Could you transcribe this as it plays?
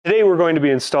Today we're going to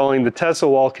be installing the Tesla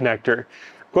wall connector.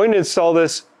 I'm going to install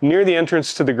this near the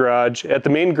entrance to the garage at the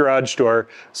main garage door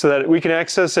so that we can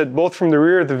access it both from the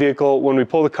rear of the vehicle when we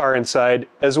pull the car inside,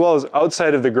 as well as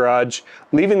outside of the garage,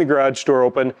 leaving the garage door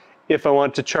open if I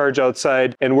want to charge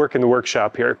outside and work in the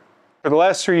workshop here. For the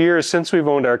last 3 years since we've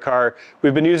owned our car,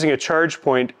 we've been using a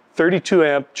ChargePoint 32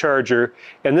 amp charger,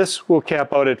 and this will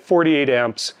cap out at 48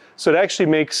 amps. So it actually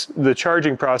makes the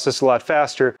charging process a lot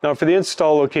faster. Now for the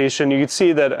install location, you can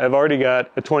see that I've already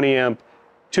got a 20 amp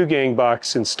 2-gang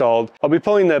box installed. I'll be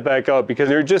pulling that back out because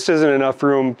there just isn't enough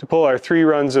room to pull our 3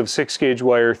 runs of 6-gauge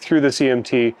wire through the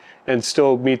CMT and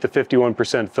still meet the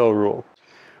 51% fill rule.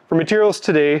 For materials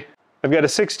today, I've got a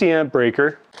 60 amp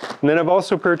breaker, and then I've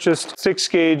also purchased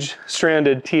 6-gauge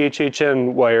stranded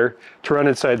THHN wire to run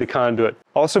inside the conduit.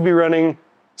 I'll also be running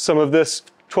some of this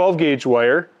 12-gauge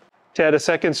wire to add a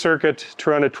second circuit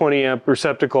to run a 20 amp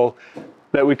receptacle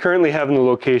that we currently have in the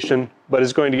location, but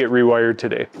is going to get rewired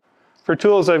today. For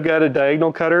tools, I've got a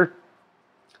diagonal cutter,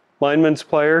 lineman's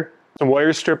plier, some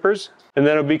wire strippers, and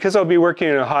then because I'll be working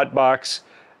in a hot box,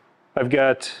 I've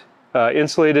got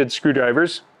insulated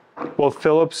screwdrivers, both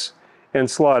Phillips and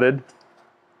slotted,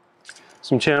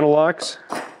 some channel locks,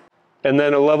 and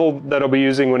then a level that I'll be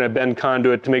using when I bend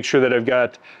conduit to make sure that I've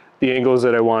got the angles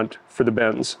that I want for the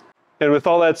bends. And with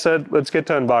all that said, let's get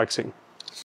to unboxing.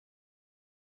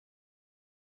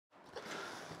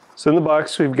 So in the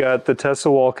box, we've got the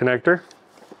Tesla wall connector,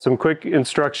 some quick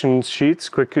instruction sheets,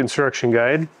 quick instruction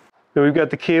guide. Then we've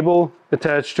got the cable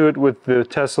attached to it with the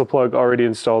Tesla plug already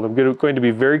installed. I'm going to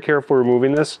be very careful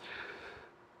removing this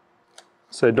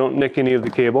so I don't nick any of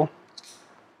the cable.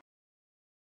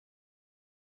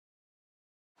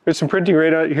 There's some printing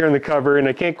right out here on the cover, and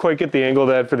I can't quite get the angle of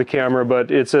that for the camera, but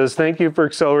it says, "Thank you for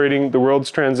accelerating the world's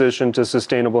transition to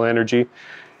sustainable energy,"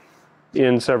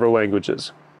 in several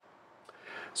languages.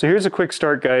 So here's a quick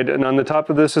start guide, and on the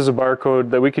top of this is a barcode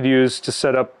that we could use to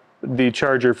set up the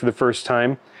charger for the first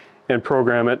time and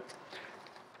program it.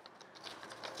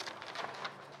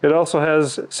 It also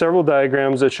has several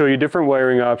diagrams that show you different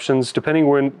wiring options depending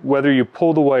whether you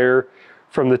pull the wire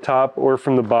from the top or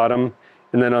from the bottom,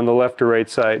 and then on the left or right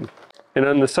side. And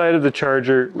on the side of the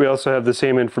charger, we also have the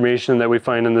same information that we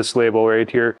find in this label right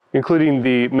here, including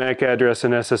the MAC address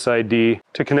and SSID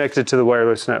to connect it to the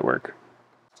wireless network.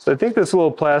 So I think this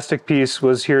little plastic piece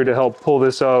was here to help pull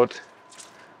this out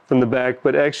from the back,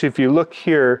 but actually if you look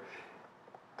here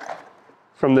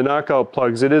from the knockout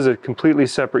plugs, it is a completely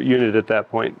separate unit at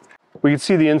that point. We can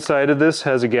see the inside of this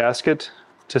has a gasket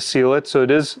to seal it, so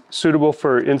it is suitable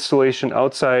for installation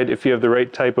outside if you have the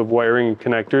right type of wiring and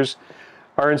connectors.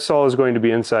 Our install is going to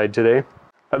be inside today.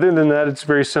 Other than that, it's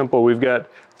very simple. We've got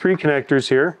 3 connectors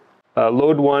here,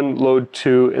 load 1, load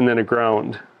 2, and then a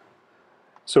ground.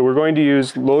 So we're going to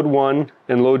use load 1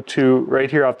 and load 2 right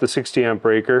here off the 60 amp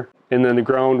breaker, and then the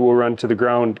ground will run to the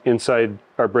ground inside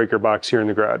our breaker box here in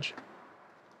the garage.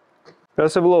 We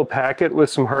also have a little packet with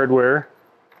some hardware,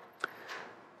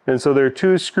 and so there are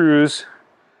 2 screws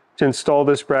to install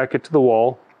this bracket to the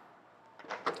wall.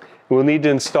 We'll need to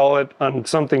install it on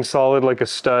something solid like a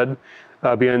stud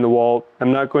behind the wall.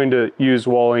 I'm not going to use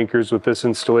wall anchors with this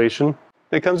installation.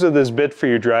 It comes with this bit for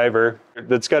your driver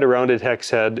that's got a rounded hex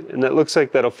head, and that looks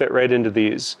like that'll fit right into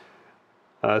these.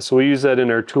 So we'll use that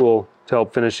in our tool to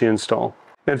help finish the install.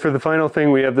 And for the final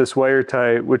thing, we have this wire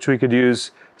tie, which we could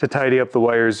use to tidy up the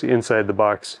wires inside the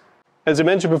box. As I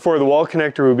mentioned before, the wall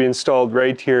connector will be installed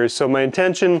right here. So my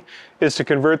intention is to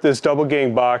convert this double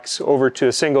gang box over to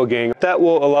a single gang. That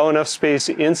will allow enough space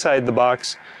inside the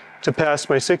box to pass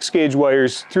my 6-gauge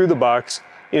wires through the box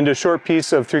into a short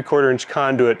piece of 3/4 inch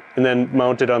conduit and then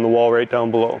mount it on the wall right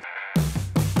down below.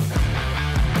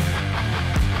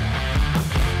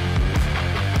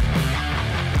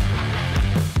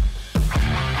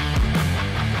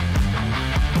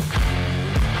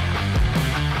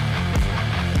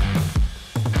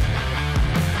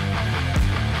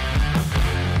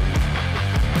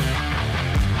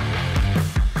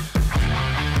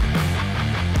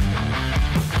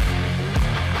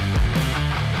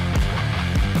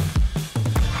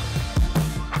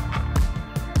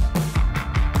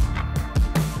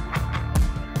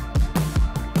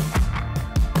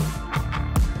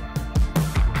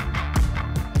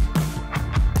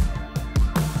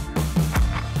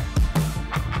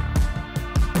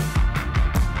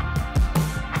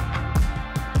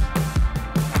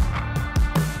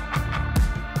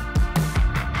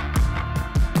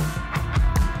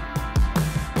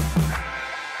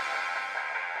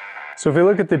 So if we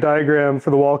look at the diagram for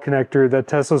the wall connector that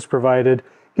Tesla's provided, it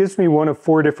gives me one of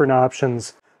 4 different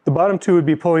options. The bottom 2 would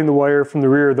be pulling the wire from the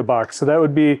rear of the box. So that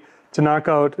would be to knock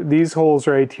out these holes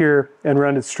right here and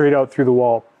run it straight out through the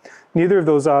wall. Neither of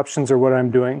those options are what I'm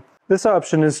doing. This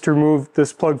option is to remove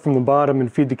this plug from the bottom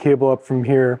and feed the cable up from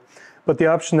here. But the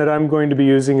option that I'm going to be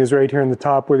using is right here on the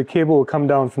top, where the cable will come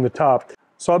down from the top.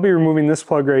 So I'll be removing this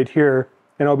plug right here,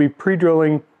 and I'll be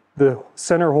pre-drilling the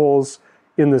center holes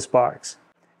in this box.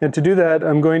 And to do that,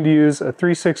 I'm going to use a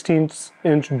 3/16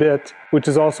 inch bit, which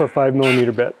is also a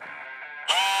 5mm bit.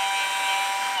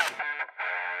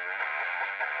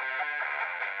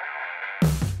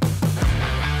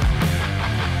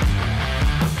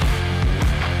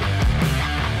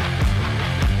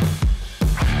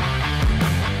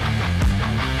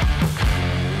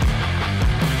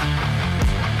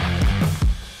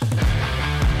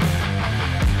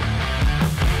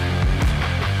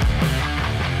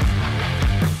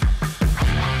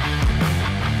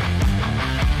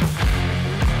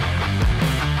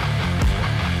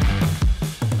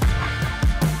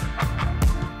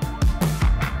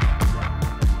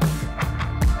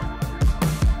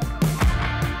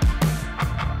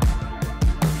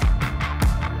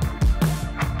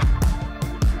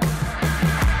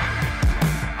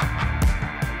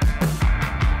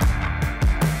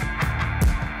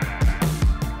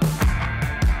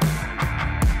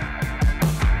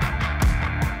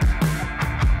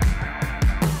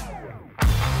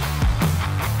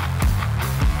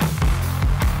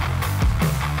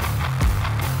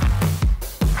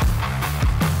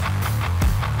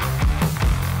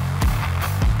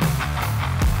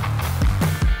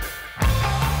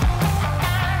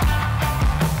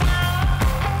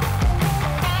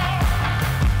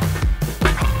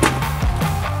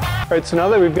 All right, so now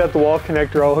that we've got the wall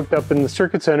connector all hooked up and the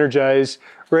circuits energized,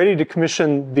 ready to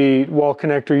commission the wall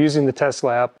connector using the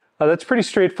Tesla app. That's pretty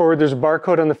straightforward. There's a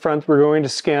barcode on the front. We're going to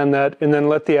scan that and then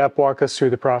let the app walk us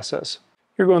through the process.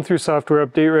 You're going through software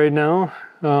update right now.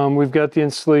 We've got the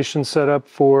installation set up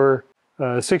for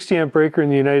a 60 amp breaker in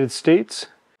the United States.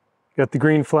 Got the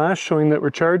green flash showing that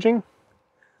we're charging.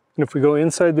 And if we go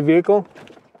inside the vehicle,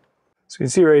 so you can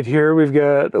see right here, we've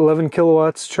got 11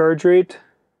 kilowatts charge rate.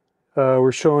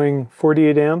 We're showing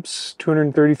 48 amps,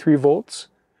 233 volts.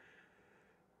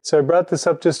 So I brought this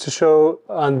up just to show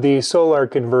on the solar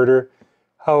converter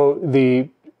how the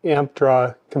amp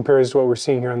draw compares to what we're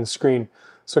seeing here on the screen.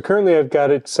 So currently I've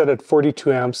got it set at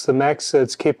 42 amps. The max that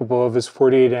it's capable of is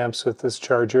 48 amps with this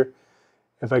charger.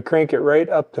 If I crank it right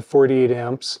up to 48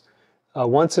 amps,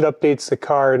 once it updates the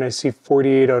car and I see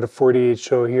 48 out of 48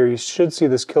 show here, you should see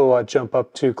this kilowatt jump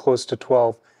up to close to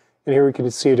 12. And here we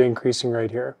can see it increasing right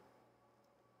here.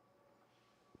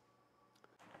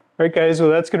 All right guys, well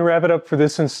that's going to wrap it up for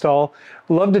this install.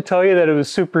 Love to tell you that it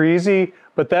was super easy,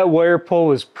 but that wire pull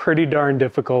was pretty darn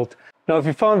difficult. Now if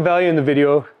you found value in the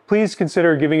video, please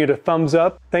consider giving it a thumbs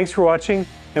up. Thanks for watching,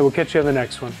 and we'll catch you on the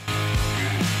next one.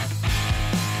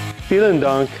 Vielen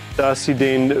Dank, dass Sie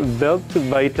den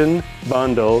weltweiten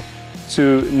Wandel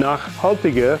zu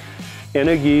nachhaltiger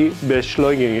Energie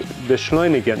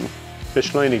beschleunigen.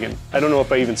 I don't know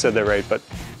if I even said that right, but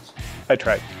I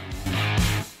tried.